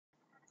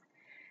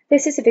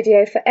This is a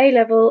video for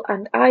A-Level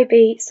and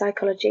IB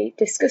Psychology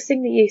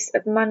discussing the use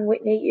of Mann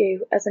Whitney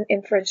U as an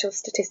inferential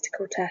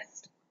statistical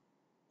test.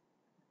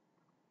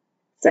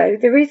 So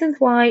the reasons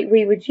why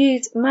we would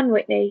use Mann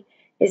Whitney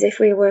is if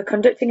we were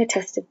conducting a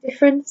test of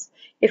difference,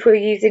 if we were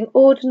using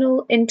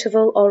ordinal,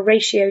 interval or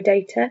ratio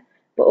data,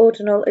 but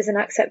ordinal is an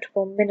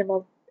acceptable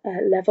minimal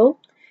level,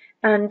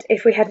 and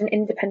if we had an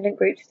independent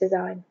group to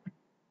design.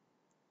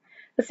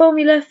 The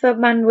formula for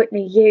Mann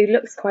Whitney U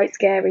looks quite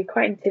scary,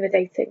 quite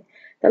intimidating.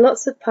 There are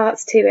lots of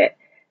parts to it,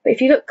 but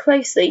if you look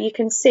closely, you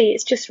can see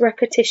it's just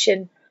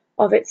repetition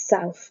of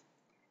itself.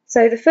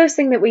 So the first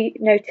thing that we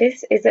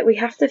notice is that we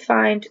have to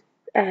find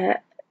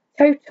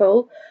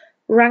total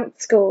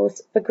ranked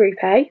scores for Group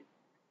A.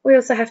 We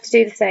also have to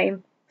do the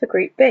same for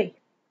Group B.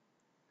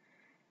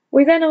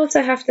 We then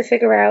also have to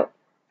figure out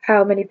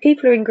how many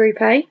people are in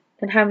Group A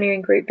and how many are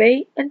in Group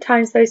B and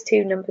times those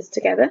two numbers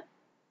together.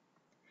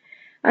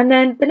 And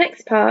then the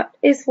next part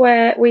is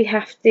where we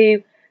have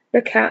to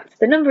look at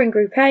the number in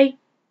Group A,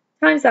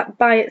 times that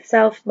by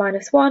itself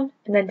minus 1,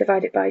 and then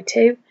divide it by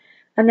 2.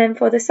 And then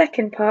for the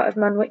second part of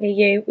Mann Whitney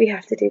U, we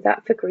have to do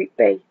that for Group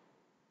B.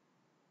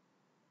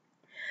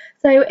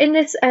 So in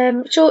this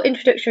short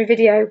introductory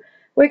video,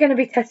 we're going to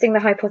be testing the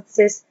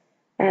hypothesis.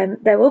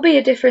 There will be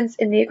a difference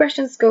in the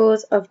aggression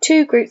scores of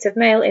two groups of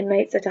male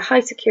inmates at a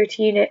high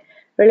security unit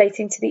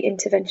relating to the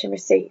intervention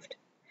received.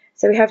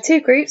 So we have two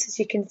groups, as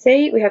you can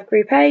see. We have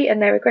Group A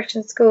and their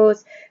aggression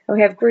scores, and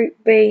we have Group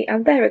B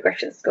and their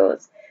aggression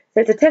scores.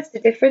 So to test the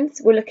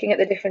difference, we're looking at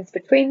the difference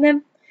between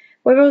them.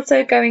 We're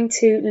also going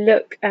to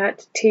look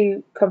at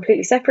two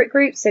completely separate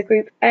groups, so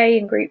Group A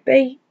and Group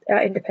B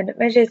are independent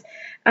measures,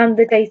 and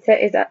the data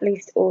is at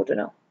least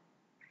ordinal.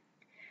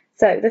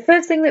 So the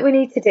first thing that we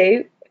need to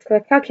do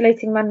for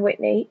calculating Mann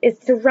Whitney is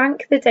to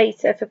rank the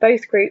data for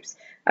both groups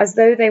as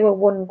though they were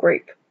one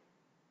group.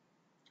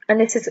 And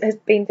this has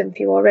been done for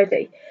you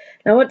already.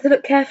 Now I want to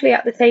look carefully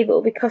at the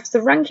table because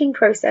the ranking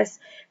process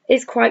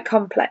is quite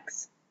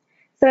complex.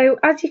 So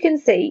as you can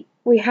see,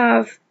 we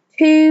have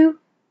two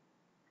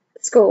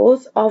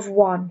scores of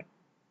 1.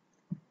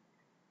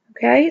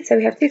 Okay, so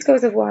we have two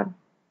scores of 1.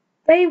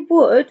 They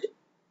would,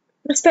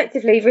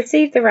 respectively,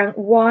 receive the rank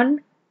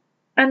 1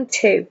 and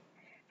 2.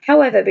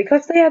 However,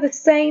 because they are the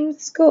same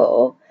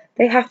score,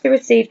 they have to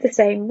receive the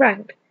same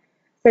rank.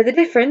 So the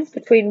difference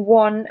between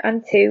 1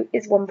 and 2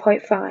 is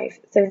 1.5.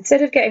 So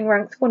instead of getting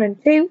ranks 1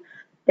 and 2,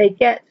 they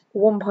get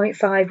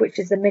 1.5, which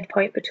is the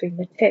midpoint between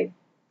the two.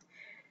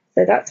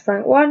 So that's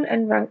rank 1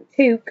 and rank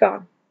 2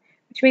 gone,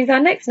 which means our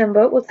next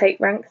number will take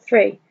rank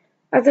 3.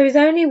 As there is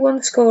only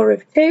one score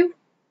of 2,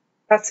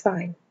 that's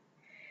fine.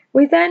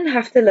 We then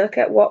have to look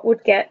at what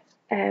would get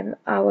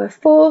our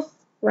fourth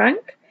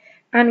rank,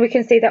 and we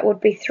can see that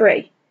would be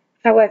 3.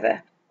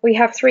 However, we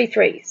have 3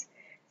 3s.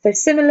 So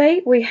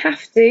similarly, we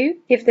have to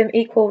give them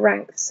equal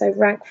ranks. So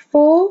rank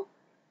 4,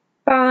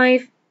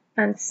 5,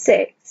 and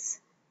 6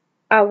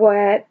 are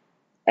where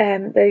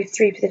those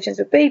 3 positions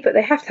would be, but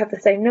they have to have the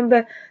same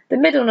number. The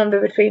middle number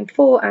between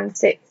 4 and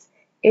 6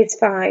 is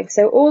 5.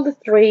 So all the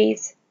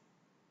 3s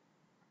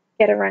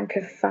get a rank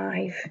of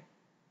 5.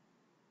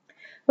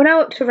 We're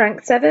now up to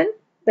rank 7.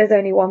 There's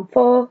only one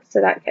 4,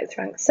 so that gets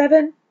rank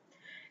 7.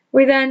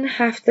 We then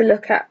have to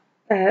look at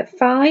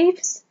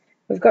 5s.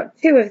 We've got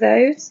 2 of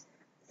those.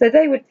 So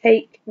they would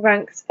take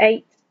ranks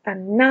 8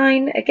 and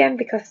 9. Again,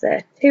 because there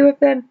are 2 of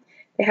them,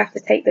 they have to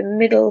take the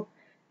middle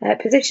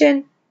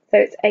position. So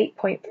it's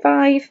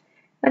 8.5.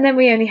 And then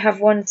we only have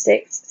 1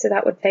 6, so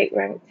that would take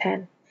rank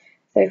 10.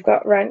 So we've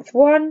got ranks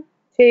 1,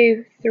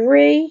 2,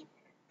 3,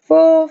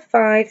 4,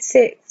 5,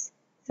 6,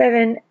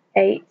 7,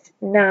 8,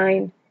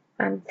 9,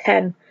 and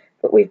 10.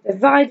 But we've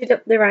divided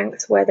up the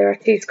ranks where there are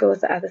 2 scores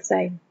that are the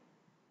same.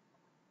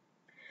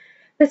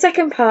 The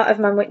second part of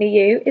Mann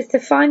Whitney U is to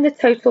find the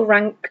total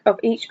rank of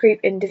each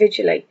group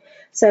individually.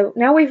 So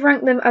now we've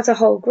ranked them as a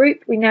whole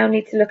group, we now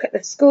need to look at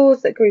the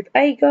scores that Group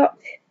A got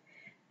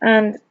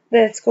and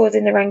the scores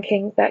in the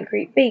ranking that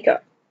Group B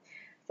got.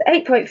 So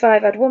 8.5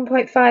 add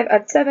 1.5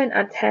 add 7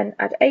 add 10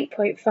 add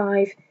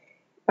 8.5.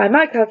 By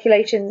my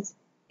calculations,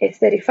 it's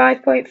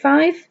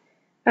 35.5.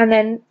 And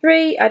then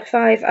 3 add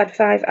 5 add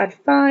 5 add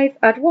 5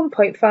 add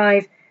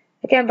 1.5.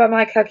 Again, by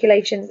my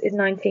calculations, is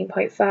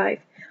 19.5.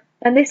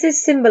 And this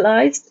is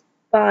symbolised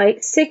by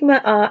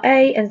sigma RA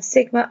and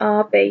sigma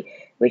RB,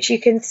 which you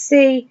can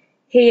see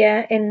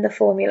here in the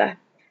formula.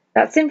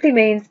 That simply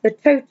means the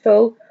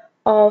total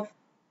of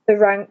the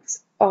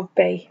ranks of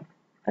B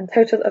and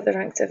total of the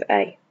ranks of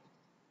A.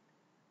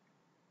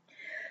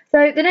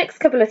 So the next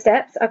couple of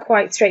steps are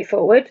quite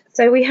straightforward.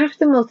 So we have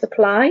to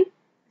multiply,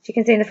 as you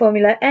can see in the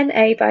formula,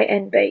 NA by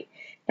NB.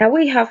 Now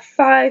we have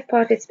 5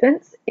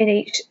 participants in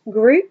each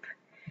group.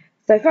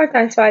 So 5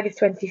 times 5 is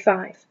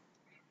 25.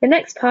 The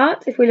next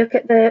part, if we look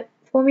at the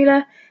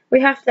formula,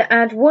 we have to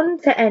add 1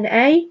 to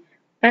NA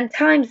and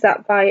times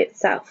that by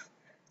itself.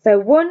 So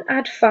 1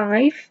 add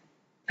 5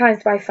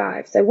 times by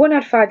 5. So 1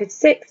 add 5 is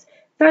 6,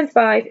 times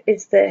 5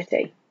 is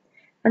 30.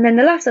 And then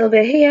the last little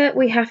bit here,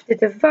 we have to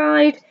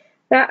divide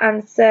that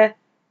answer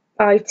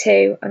by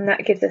 2, and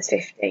that gives us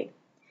 15.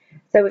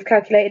 So we've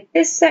calculated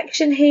this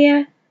section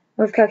here,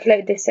 We've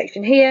calculated this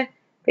section here,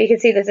 but you can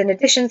see there's an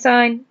addition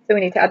sign, so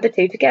we need to add the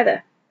two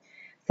together.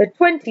 So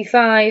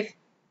 25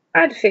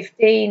 add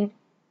 15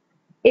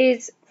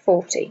 is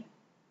 40.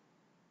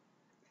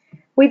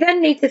 We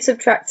then need to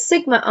subtract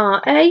sigma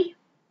RA,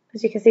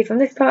 as you can see from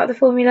this part of the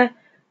formula,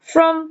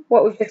 from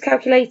what we've just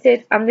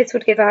calculated, and this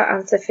would give our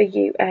answer for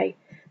UA.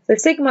 So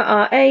sigma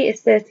RA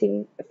is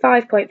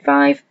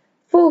 35.5,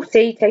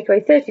 40 take away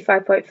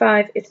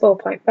 35.5 is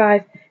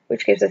 4.5,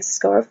 which gives us a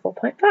score of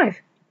 4.5.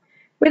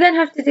 We then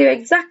have to do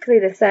exactly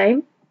the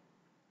same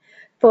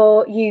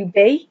for UB,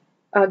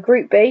 our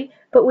group B,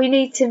 but we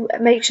need to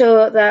make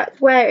sure that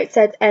where it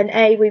said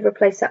NA, we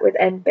replace that with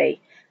NB.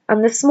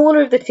 And the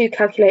smaller of the two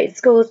calculated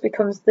scores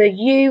becomes the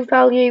U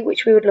value,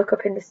 which we would look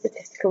up in the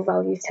statistical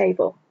values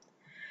table.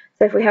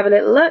 So if we have a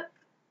little look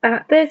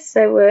at this,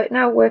 so we're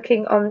now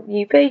working on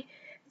UB,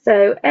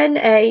 so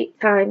NA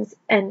times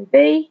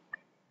NB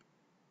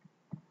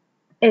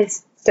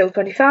is still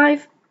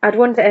 25. Add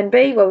 1 to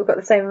NB, well, we've got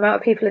the same amount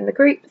of people in the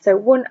group, so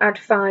 1 add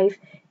 5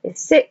 is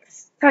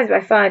 6, times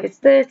by 5 is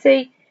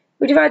 30.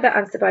 We divide that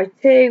answer by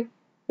 2,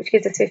 which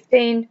gives us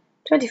 15.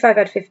 25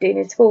 add 15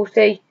 is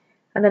 40.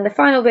 And then the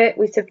final bit,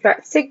 we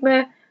subtract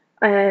sigma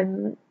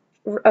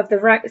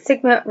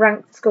sigma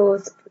ranked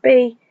scores for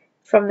B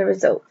from the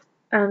result.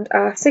 And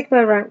our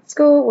sigma ranked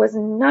score was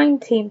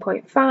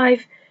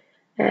 19.5.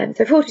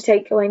 So 40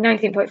 take away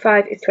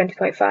 19.5 is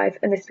 20.5,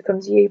 and this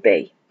becomes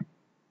UB.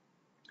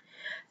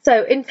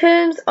 So in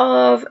terms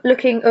of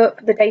looking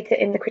up the data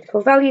in the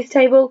critical values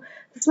table,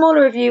 the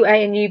smaller of UA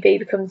and UB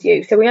becomes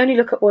U. So we only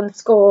look at one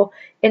score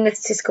in the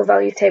statistical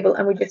values table,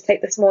 and we just take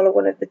the smaller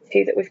one of the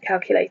two that we've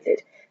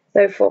calculated,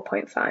 so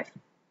 4.5.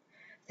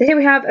 So here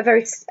we have a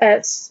very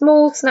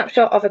small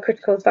snapshot of a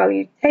critical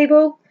value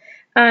table,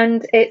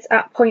 and it's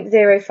at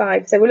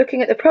 0.05. So we're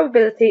looking at the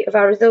probability of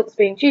our results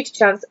being due to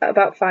chance at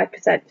about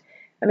 5%.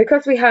 And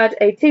because we had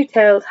a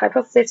two-tailed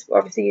hypothesis, we're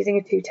obviously using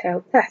a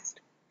two-tailed test.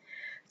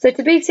 So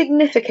to be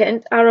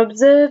significant, our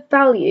observed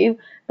value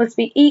must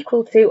be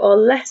equal to or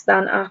less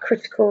than our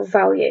critical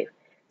value.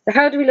 So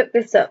how do we look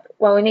this up?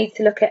 Well, we need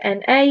to look at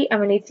NA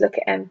and we need to look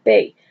at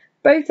NB.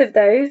 Both of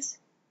those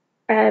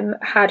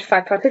had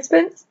 5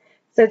 participants.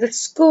 So the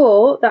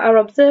score that our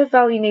observed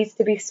value needs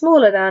to be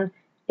smaller than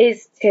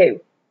is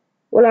 2.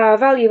 Well, our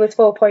value was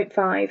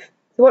 4.5.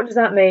 So what does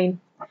that mean?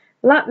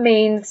 Well, that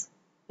means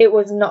it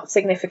was not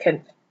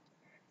significant.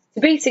 To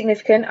be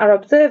significant, our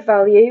observed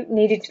value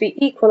needed to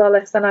be equal or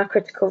less than our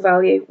critical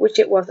value, which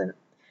it wasn't.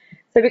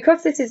 So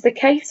because this is the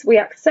case, we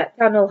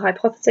accept our null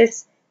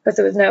hypothesis because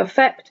there was no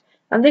effect,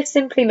 and this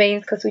simply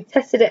means, because we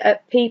tested it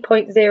at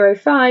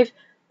p.05,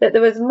 that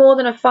there was more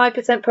than a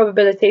 5%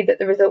 probability that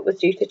the result was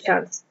due to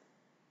chance.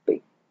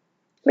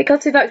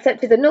 Because we've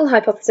accepted the null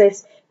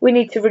hypothesis, we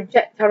need to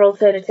reject our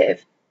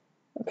alternative,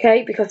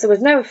 okay, because there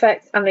was no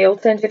effect and the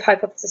alternative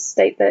hypothesis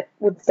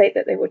would state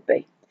that they would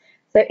be.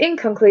 So in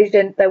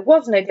conclusion, there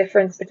was no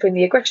difference between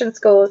the aggression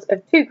scores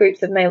of two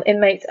groups of male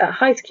inmates at a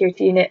high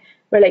security unit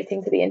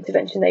relating to the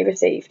intervention they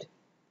received.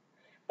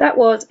 That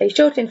was a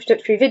short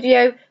introductory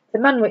video to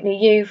Mann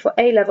Whitney U for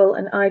A-Level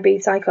and IB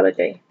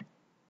Psychology.